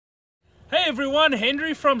everyone,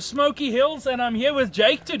 Henry from Smoky Hills, and I'm here with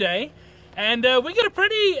Jake today. And we got a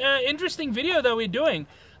pretty interesting video that we're doing.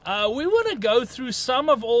 We want to go through some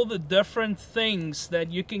of all the different things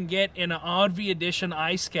that you can get in an RV Edition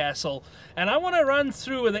ice castle. And I want to run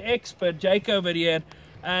through with the expert, Jake over here,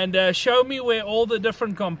 and show me where all the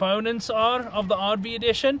different components are of the RV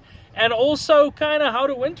Edition, and also kind of how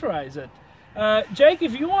to winterize it. Jake,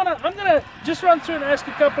 if you want to, I'm going to just run through and ask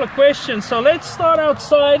a couple of questions. So let's start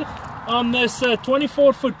outside on this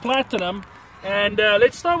 24-foot Platinum, and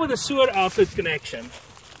let's start with the sewer outlet connection.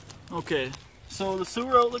 Okay, so the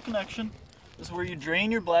sewer outlet connection is where you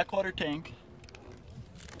drain your blackwater tank.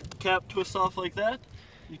 Cap twists off like that,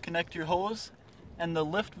 you connect your hose, and the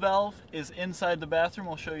lift valve is inside the bathroom.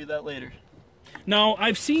 I'll show you that later. Now,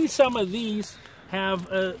 I've seen some of these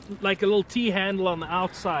have like a little T-handle on the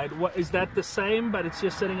outside. What is that the same, but it's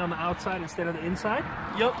just sitting on the outside instead of the inside?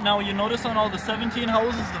 Yep, now you notice on all the 17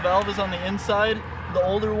 houses, the valve is on the inside. The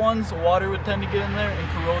older ones, water would tend to get in there and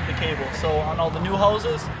corrode the cable. So on all the new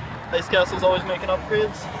houses, Ice Castle's always making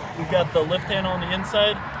upgrades. We've got the lift handle on the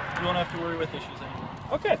inside. You won't have to worry with issues anymore.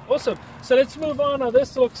 Okay, awesome. So let's move on. Now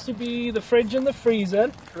this looks to be the fridge and the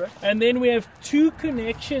freezer. Correct. And then we have two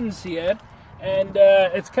connections here. And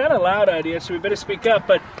it's kind of loud out here, so we better speak up.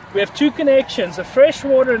 But we have two connections, a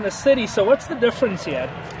freshwater and a city. So what's the difference here?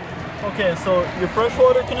 Okay, so your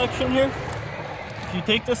freshwater connection here, if you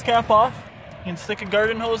take this cap off, you can stick a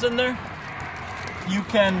garden hose in there.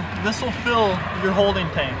 This will fill your holding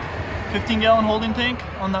tank. 15-gallon holding tank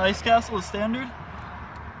on the Ice Castle is standard.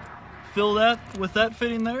 Fill that with that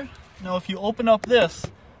fitting there. Now if you open up this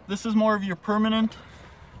is more of your permanent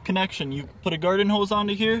connection. You put a garden hose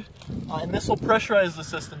onto here, and this will pressurize the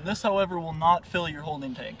system. This, however, will not fill your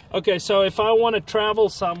holding tank. Okay, so if I want to travel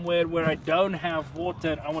somewhere where I don't have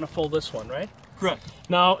water, I want to fill this one, right? Correct.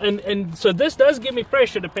 Now, and so this does give me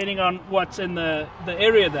pressure depending on what's in the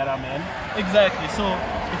area that I'm in. Exactly. So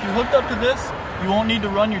if you're hooked up to this, you won't need to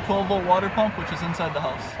run your 12-volt water pump, which is inside the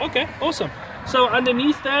house. Okay, awesome. So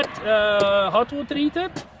underneath that, hot water heater?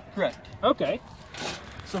 Correct. Okay.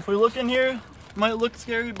 So if we look in here, it might look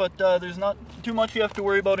scary, but there's not too much you have to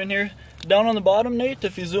worry about in here. Down on the bottom, Nate,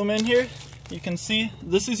 if you zoom in here, you can see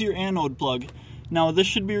this is your anode plug. Now this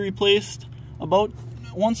should be replaced about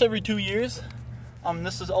once every 2 years.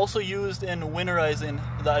 This is also used in winterizing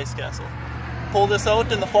the Ice Castle. Pull this out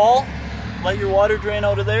in the fall, let your water drain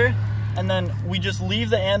out of there, and then we just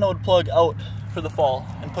leave the anode plug out for the fall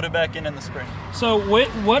and put it back in the spring. So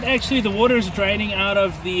what actually the water is draining out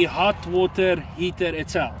of the hot water heater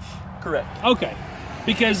itself? Correct. Okay.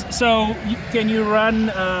 Because, so, can you run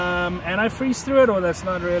antifreeze through it, or that's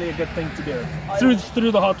not really a good thing to do? Through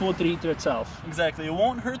the hot water heater itself? Exactly. It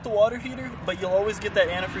won't hurt the water heater, but you'll always get that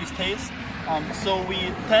antifreeze taste. So we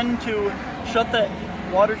tend to shut that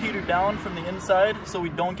water heater down from the inside so we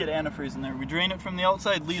don't get antifreeze in there. We drain it from the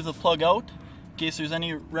outside, leave the plug out in case there's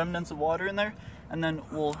any remnants of water in there, and then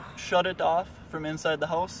we'll shut it off from inside the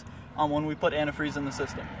house when we put antifreeze in the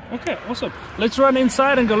system. Okay, awesome. Let's run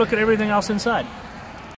inside and go look at everything else inside.